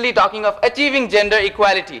repeatedly talking of achieving gender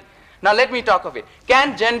equality. Now let me talk of it.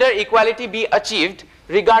 Can gender equality be achieved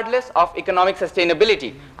regardless of economic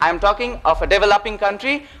sustainability? I am talking of a developing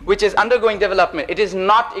country which is undergoing development. It is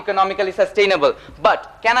not economically sustainable.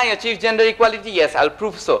 But can I achieve gender equality? Yes, I'll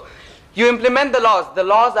prove so. You implement the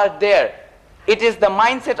laws are there. It is the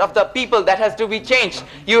mindset of the people that has to be changed.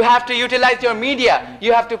 You have to utilize your media.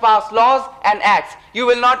 You have to pass laws and acts. You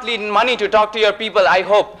will not need money to talk to your people, I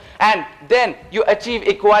hope. And then you achieve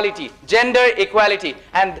equality, gender equality.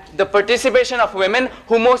 And the participation of women,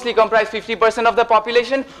 who mostly comprise 50% of the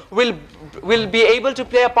population, will be able to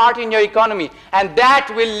play a part in your economy. And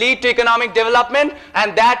that will lead to economic development,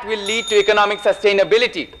 and that will lead to economic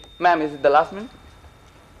sustainability. Ma'am, is it the last minute?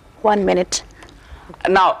 1 minute.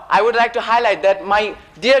 Now, I would like to highlight that my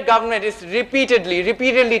dear government is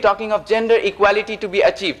repeatedly talking of gender equality to be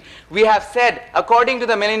achieved. We have said, according to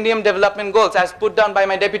the Millennium Development Goals, as put down by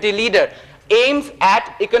my deputy leader, aims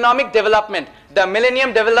at economic development. The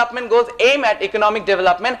Millennium Development Goals aim at economic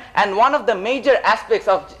development, and one of the major aspects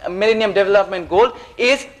of Millennium Development Goal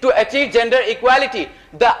is to achieve gender equality.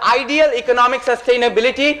 The ideal economic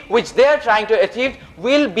sustainability which they are trying to achieve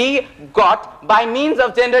will be got by means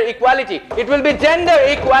of gender equality. It will be gender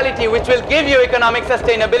equality which will give you economic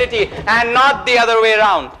sustainability, and not the other way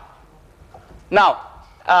around. Now,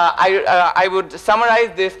 I would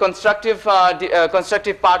summarize this constructive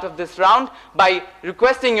part of this round by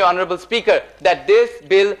requesting you, Honorable Speaker, that this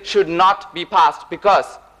bill should not be passed,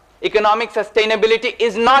 because economic sustainability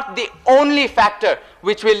is not the only factor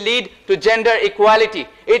which will lead to gender equality.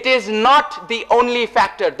 It is not the only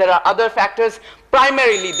factor. There are other factors,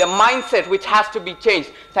 primarily the mindset which has to be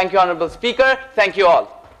changed. Thank you, Honorable Speaker. Thank you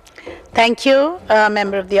all. Thank you,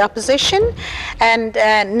 Member of the Opposition. And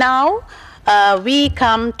now we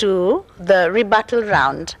come to the rebuttal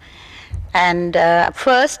round. And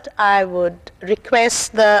first, I would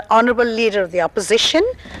request the Honorable Leader of the Opposition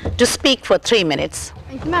to speak for 3 minutes.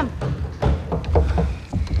 Thank you, ma'am.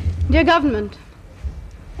 Dear government,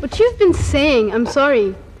 what you've been saying, I'm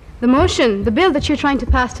sorry, the motion, the bill that you're trying to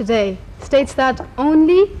pass today states that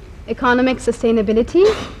only economic sustainability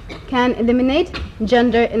can eliminate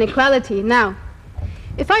gender inequality. Now,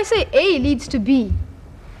 if I say A leads to B,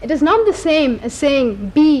 it is not the same as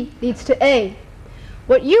saying B leads to A.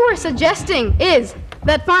 What you are suggesting is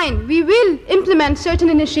that fine, we will implement certain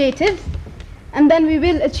initiatives and then we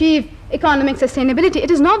will achieve economic sustainability.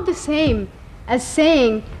 It is not the same as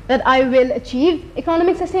saying that I will achieve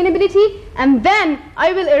economic sustainability and then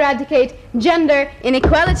I will eradicate gender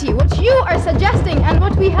inequality. What you are suggesting and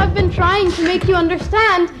what we have been trying to make you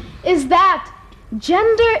understand is that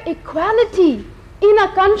gender equality in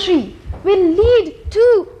a country will lead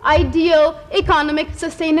to ideal economic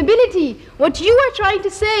sustainability. What you are trying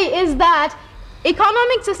to say is that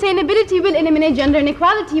economic sustainability will eliminate gender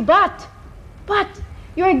inequality, but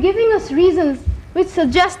you are giving us reasons which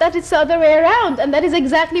suggest that it's the other way around, and that is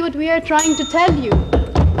exactly what we are trying to tell you.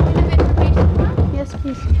 Yes,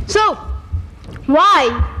 please. So, why,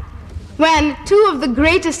 when two of the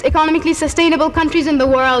greatest economically sustainable countries in the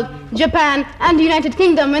world, Japan and the United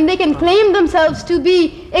Kingdom, when they can claim themselves to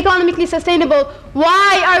be economically sustainable,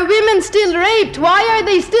 why are women still raped? Why are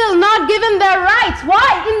they still not given their rights?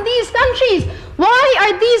 Why in these countries? Why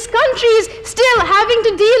are these countries still having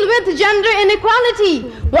to deal with gender inequality?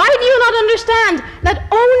 Why do you not understand that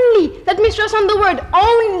only, let me stress on the word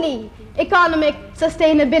only, economic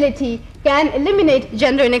sustainability can eliminate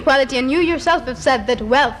gender inequality? And you yourself have said that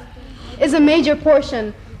wealth is a major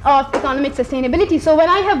portion of economic sustainability. So when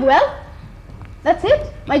I have wealth, that's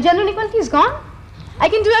it? My gender inequality is gone? I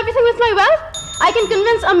can do everything with my wealth? I can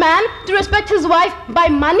convince a man to respect his wife by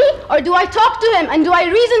money, or do I talk to him and do I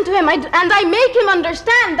reason to him and I make him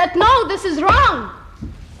understand that no, this is wrong?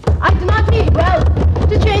 I do not need wealth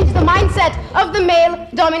to change the mindset of the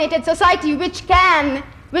male-dominated society which can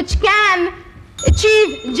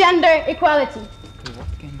achieve gender equality.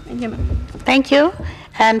 Thank you, ma'am. Thank you.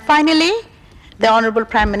 And finally, the Honorable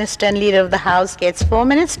Prime Minister and Leader of the House gets 4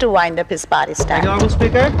 minutes to wind up his party stand. Thank you, Honorable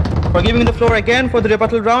Speaker, for giving me the floor again for the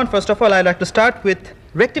rebuttal round. First of all, I'd like to start with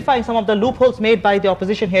rectifying some of the loopholes made by the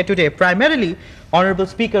opposition here today. Primarily, Honorable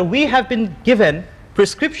Speaker, we have been given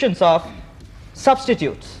prescriptions of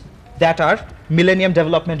substitutes that are Millennium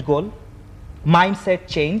Development Goal, mindset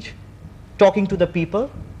change, talking to the people.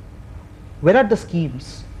 Where are the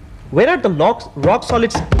schemes? Where are the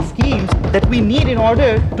rock-solid schemes that we need in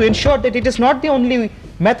order to ensure that it is not the only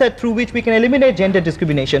method through which we can eliminate gender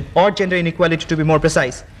discrimination or gender inequality, to be more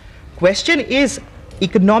precise? Question is,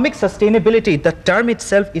 economic sustainability, the term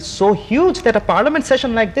itself is so huge that a parliament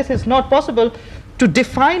session like this is not possible to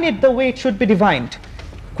define it the way it should be defined.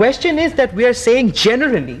 Question is that we are saying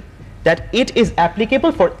generally that it is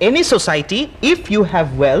applicable for any society. If you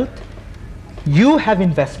have wealth, you have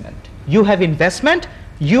investment. You have investment,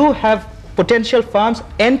 you have potential firms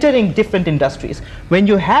entering different industries. When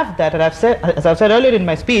you have that, and as I've said earlier in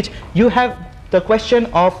my speech, you have the question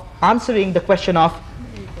of answering the question of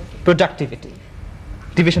productivity,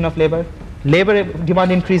 division of labor, labor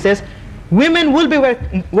demand increases, women will be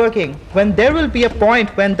working. When there will be a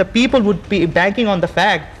point when the people would be banking on the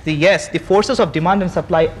fact that yes, the forces of demand and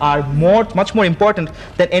supply are much more important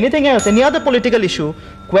than anything else, any other political issue.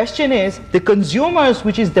 Question is, the consumers,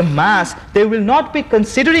 which is the mass, they will not be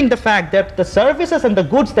considering the fact that the services and the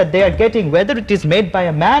goods that they are getting, whether it is made by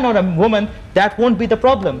a man or a woman, that won't be the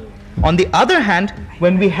problem. On the other hand,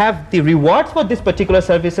 when we have the rewards for these particular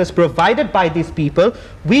services provided by these people,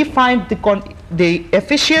 we find the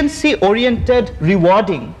efficiency-oriented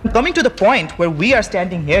rewarding. Coming to the point where we are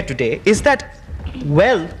standing here today is that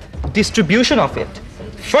wealth distribution of it.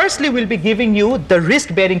 Firstly, we'll be giving you the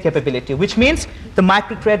risk-bearing capability, which means the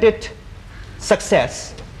microcredit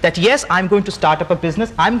success. That yes, I'm going to start up a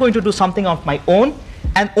business, I'm going to do something of my own,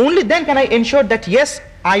 and only then can I ensure that yes,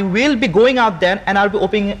 I will be going out there and I'll be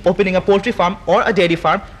opening a poultry farm or a dairy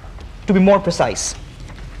farm, to be more precise.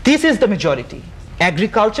 This is the majority.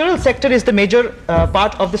 Agricultural sector is the major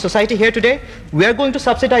part of the society here today. We are going to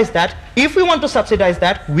subsidize that. If we want to subsidize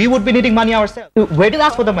that, we would be needing money ourselves. Where do we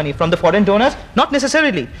ask for the money? From the foreign donors? Not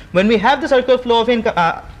necessarily. When we have the circular flow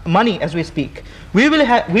of money as we speak, we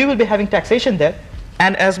will be having taxation there.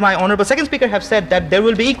 And as my honorable second speaker have said, that there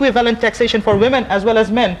will be equivalent taxation for women as well as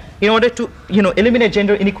men in order to eliminate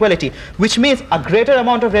gender inequality, which means a greater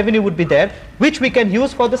amount of revenue would be there, which we can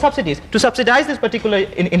use for the subsidies, to subsidize these particular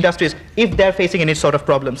industries if they're facing any sort of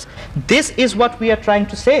problems. This is what we are trying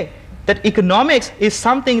to say, that economics is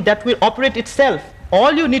something that will operate itself.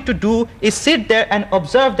 All you need to do is sit there and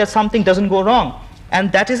observe that something doesn't go wrong,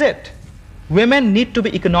 and that is it. Women need to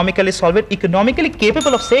be economically solvent, economically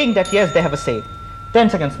capable of saying that yes, they have a say. 10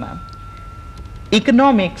 seconds, ma'am.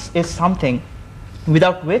 Economics is something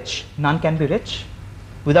without which none can be rich,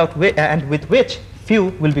 and with which few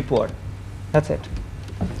will be poor. That's it.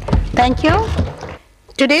 Thank you.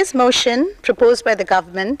 Today's motion proposed by the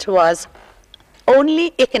government was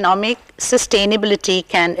only economic sustainability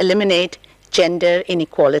can eliminate gender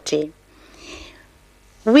inequality.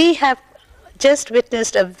 We have just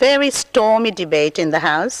witnessed a very stormy debate in the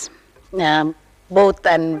House, both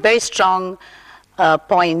and very strong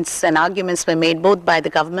points and arguments were made both by the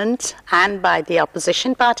government and by the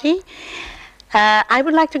opposition party. I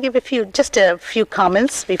would like to give just a few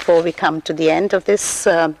comments before we come to the end of this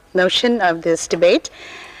notion of this debate.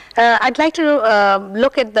 I'd like to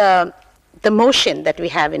look at the motion that we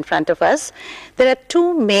have in front of us. There are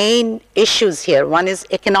two main issues here. One is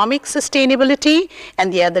economic sustainability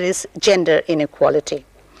and the other is gender inequality.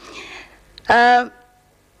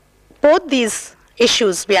 Both these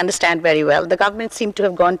issues we understand very well. The government seemed to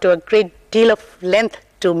have gone to a great deal of length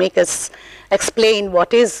to make us explain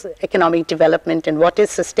what is economic development and what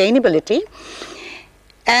is sustainability.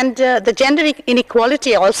 And the gender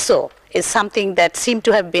inequality also is something that seemed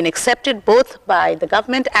to have been accepted both by the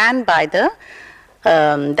government and by the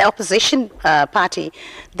opposition party.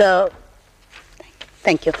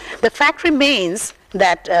 Thank you. The fact remains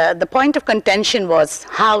that the point of contention was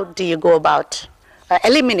how do you go about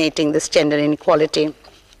eliminating this gender inequality.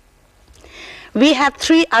 We have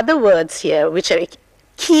three other words here which are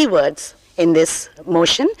key words in this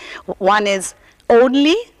motion. One is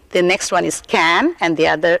only, the next one is can, and the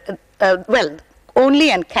other,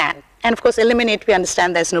 only and can. And of course eliminate, we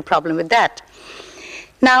understand there's no problem with that.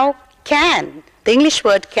 Now can, the English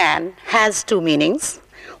word can has two meanings.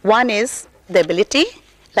 One is the ability,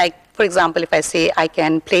 like for example if I say I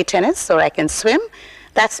can play tennis or I can swim,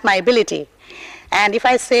 that's my ability. And if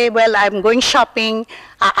I say, well, I'm going shopping,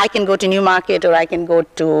 I can go to Newmarket or I can go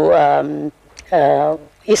to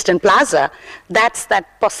Eastern Plaza, that's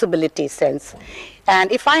that possibility sense.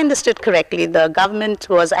 And if I understood correctly, the government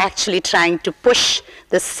was actually trying to push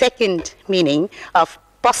the second meaning of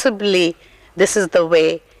possibly this is the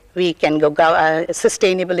way we can go,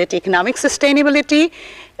 sustainability, economic sustainability,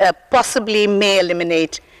 possibly may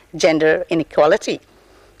eliminate gender inequality.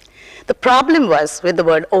 The problem was with the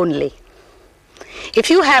word only. If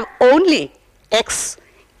you have only X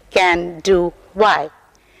can do Y,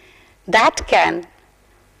 that can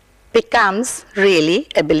becomes really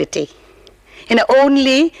ability.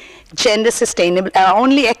 Only gender sustainable,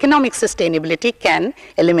 only economic sustainability can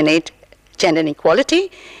eliminate gender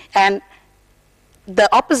inequality, and the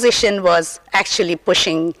opposition was actually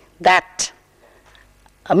pushing that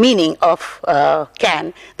meaning of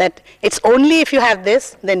can, that it's only if you have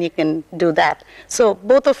this, then you can do that. So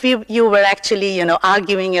both of you were actually,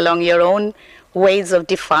 arguing along your own ways of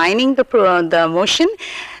defining the motion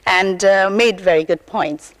and made very good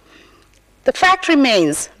points. The fact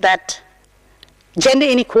remains that gender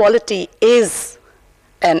inequality is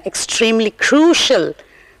an extremely crucial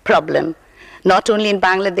problem, not only in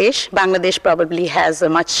Bangladesh. Bangladesh probably has a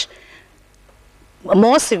much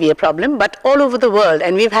more severe problem, but all over the world.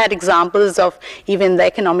 And we've had examples of even the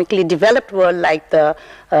economically developed world like the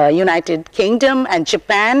United Kingdom and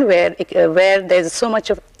Japan, where there's so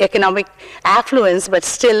much of economic affluence, but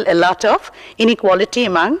still a lot of inequality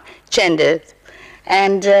among genders.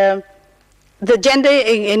 And the gender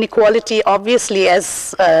inequality, obviously,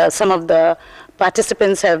 as some of the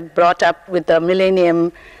participants have brought up with the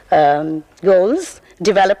Millennium Goals,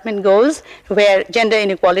 development goals, where gender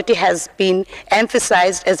inequality has been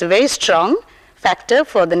emphasized as a very strong factor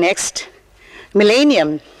for the next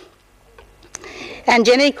millennium. And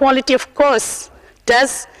gender equality, of course,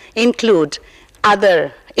 does include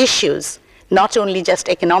other issues, not only just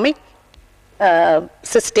economic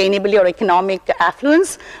sustainability or economic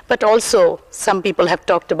affluence, but also some people have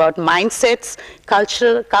talked about mindsets,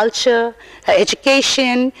 culture,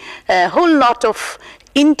 education, a whole lot of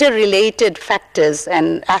interrelated factors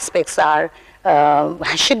and aspects has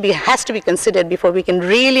to be considered before we can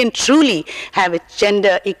really and truly have a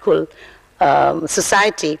gender equal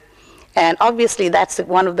society. And obviously that's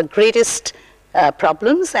one of the greatest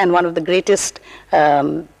problems and one of the greatest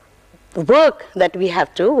work that we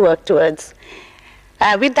have to work towards.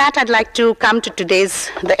 With that, I'd like to come to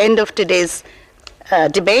the end of today's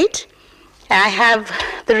debate. I have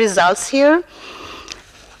the results here,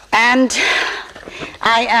 and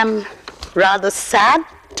I am rather sad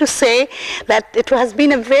to say that it has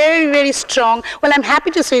been a very, very strong, well, I'm happy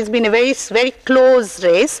to say it's been a very, very close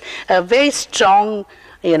race, a very strong,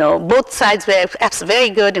 both sides were very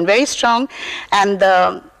good and very strong, and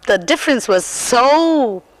the difference was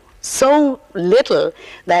so little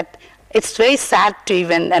that it's very sad to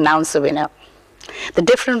even announce a winner. The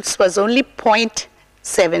difference was only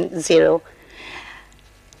 0.70.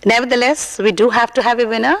 Nevertheless, we do have to have a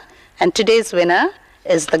winner, and today's winner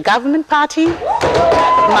is the government party.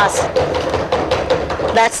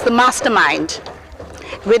 That's the Mastermind.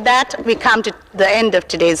 With that, we come to the end of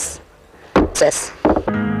today's process.